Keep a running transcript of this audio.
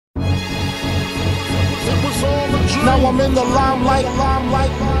Now I'm in the limelight.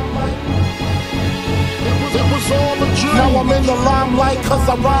 Now I'm in the limelight cause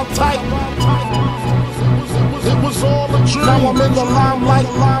I rhyme tight. Now I'm in the limelight.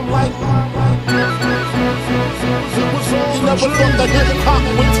 You never thought that hip-hop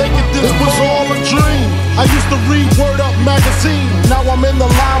would take it this far. It was all a dream. I used to read Word Up magazine. Now I'm in the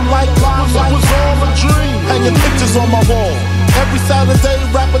limelight. It was all a dream. Hanging pictures on my wall. Every Saturday,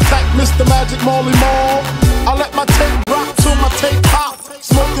 rap attack, Mr. Magic Molly Mall. I let my tape rock till my tape pop.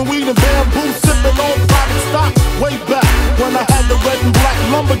 Smoking weed and bamboo, sipping on private stock. Way back when I had the red and black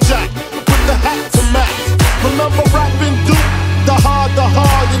lumberjack.